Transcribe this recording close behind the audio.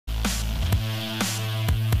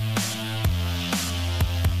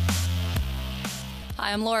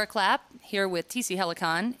Hi, I'm Laura Clapp, here with TC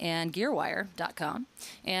Helicon and GearWire.com,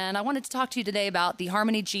 and I wanted to talk to you today about the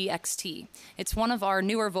Harmony GXT. It's one of our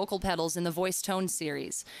newer vocal pedals in the voice tone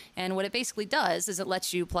series, and what it basically does is it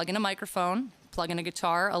lets you plug in a microphone, plug in a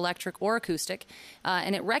guitar, electric or acoustic,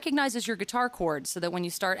 and it recognizes your guitar chords so that when you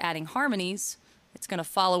start adding harmonies, it's going to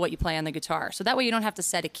follow what you play on the guitar. So that way you don't have to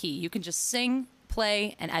set a key. You can just sing,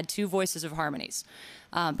 play, and add 2 voices of harmonies.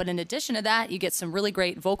 But in addition to that, you get some really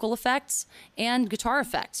great vocal effects and guitar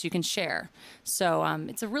effects you can share. So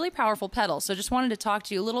it's a really powerful pedal. So just wanted to talk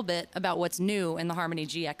to you a little bit about what's new in the Harmony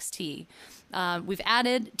GXT. We've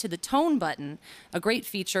added to the tone button a great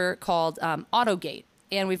feature called Auto Gate.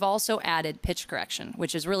 And we've also added pitch correction,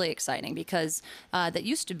 which is really exciting because that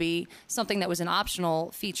used to be something that was an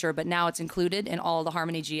optional feature, but now it's included in all the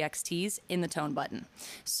Harmony GXTs in the tone button.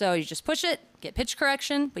 So you just push it, get pitch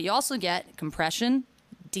correction, but you also get compression,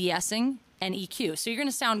 de-essing, and EQ. So you're going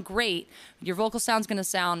to sound great. Your vocal sound's going to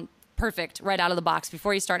sound perfect right out of the box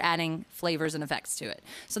before you start adding flavors and effects to it.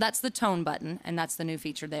 So that's the tone button, and that's the new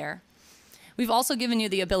feature there. We've also given you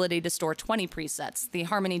the ability to store 20 presets. The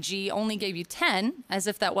Harmony G only gave you 10, as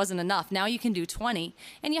if that wasn't enough. Now you can do 20,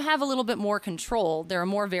 and you have a little bit more control. There are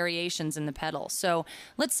more variations in the pedal. So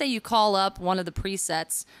let's say you call up one of the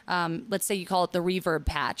presets. Let's say you call it the reverb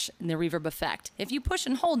patch and the reverb effect. If you push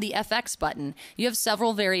and hold the FX button, you have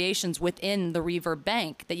several variations within the reverb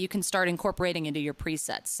bank that you can start incorporating into your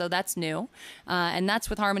presets. So that's new, and that's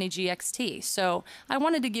with Harmony GXT. So I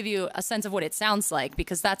wanted to give you a sense of what it sounds like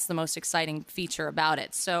because that's the most exciting feature about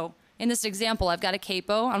it. So in this example, I've got a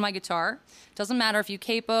capo on my guitar. Doesn't matter if you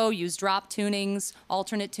capo, use drop tunings,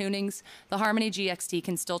 alternate tunings, the Harmony GXT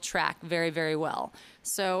can still track very, very well.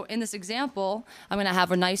 So in this example, I'm going to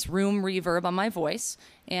have a nice room reverb on my voice,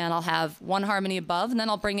 and I'll have one harmony above, and then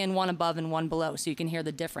I'll bring in one above and one below so you can hear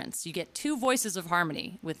the difference. You get 2 voices of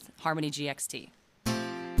harmony with Harmony GXT.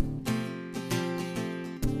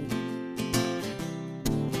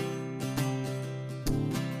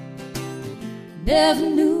 Never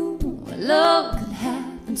knew love could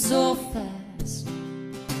happen so fast.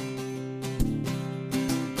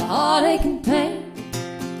 The heartache and pain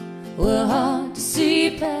were hard to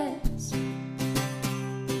see past.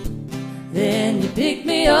 Then you picked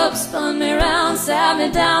me up, spun me around, sat me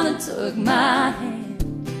down and took my hand.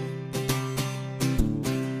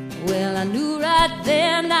 Well, I knew right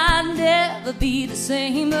then I'd never be the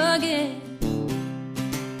same again.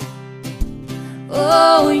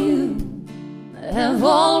 Oh, you have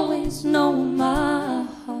always known my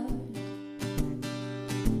heart.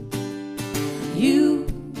 You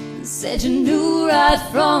said you knew right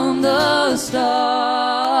from the start.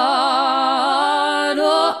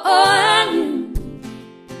 Oh, I knew,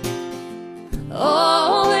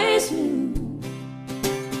 always knew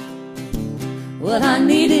what I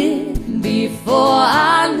needed before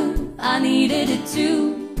I knew I needed it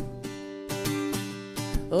too.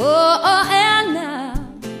 Oh, and now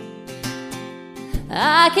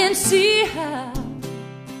I can see how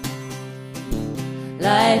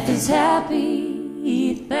life is happy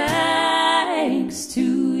thanks to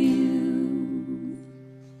you.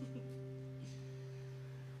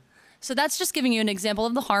 So that's just giving you an example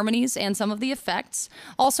of the harmonies and some of the effects.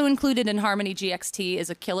 Also included in Harmony GXT is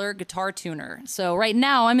a killer guitar tuner. So right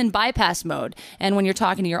now I'm in bypass mode, and when you're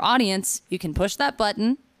talking to your audience, you can push that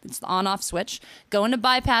button. It's the on-off switch. Go into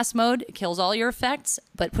bypass mode. It kills all your effects,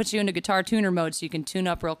 but puts you into guitar tuner mode so you can tune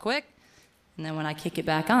up real quick. And then when I kick it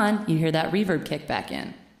back on, you hear that reverb kick back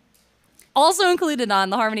in. Also included on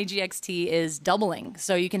the Harmony GXT is doubling.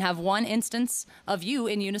 So you can have one instance of you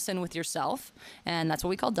in unison with yourself, and that's what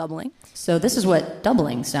we call doubling. So this is what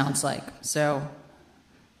doubling sounds like. So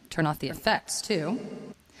turn off the effects too.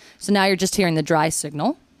 So now you're just hearing the dry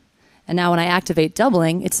signal. And now when I activate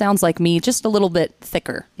doubling, it sounds like me, just a little bit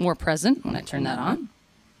thicker, more present when I turn that on.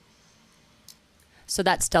 So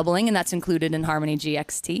that's doubling, and that's included in Harmony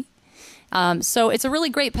GXT. So it's a really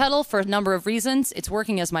great pedal for a number of reasons. It's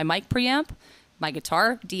working as my mic preamp, my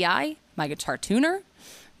guitar DI, my guitar tuner,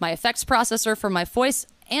 my effects processor for my voice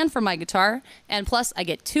and for my guitar, and plus I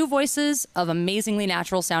get 2 voices of amazingly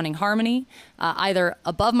natural sounding harmony, either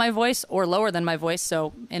above my voice or lower than my voice,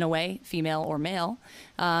 so in a way, female or male.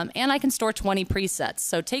 And I can store 20 presets.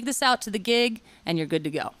 So take this out to the gig and you're good to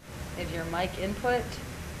go. If your mic input,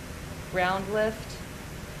 round lift,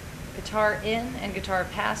 guitar in and guitar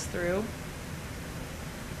pass through,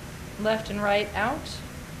 left and right out,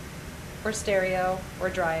 or stereo, or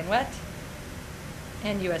dry and wet,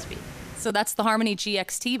 and USB. So that's the Harmony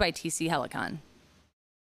GXT by TC Helicon.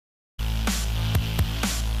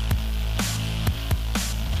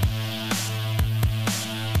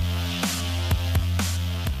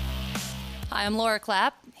 Hi, I'm Laura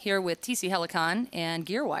Clapp, here with TC Helicon and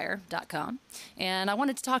GearWire.com, and I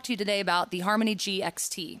wanted to talk to you today about the Harmony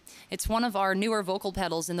GXT. It's one of our newer vocal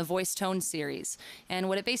pedals in the voice tone series, and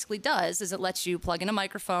what it basically does is it lets you plug in a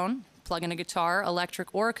microphone, plug in a guitar,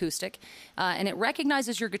 electric or acoustic, and it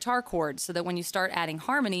recognizes your guitar chords so that when you start adding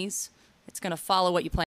harmonies, it's going to follow what you play.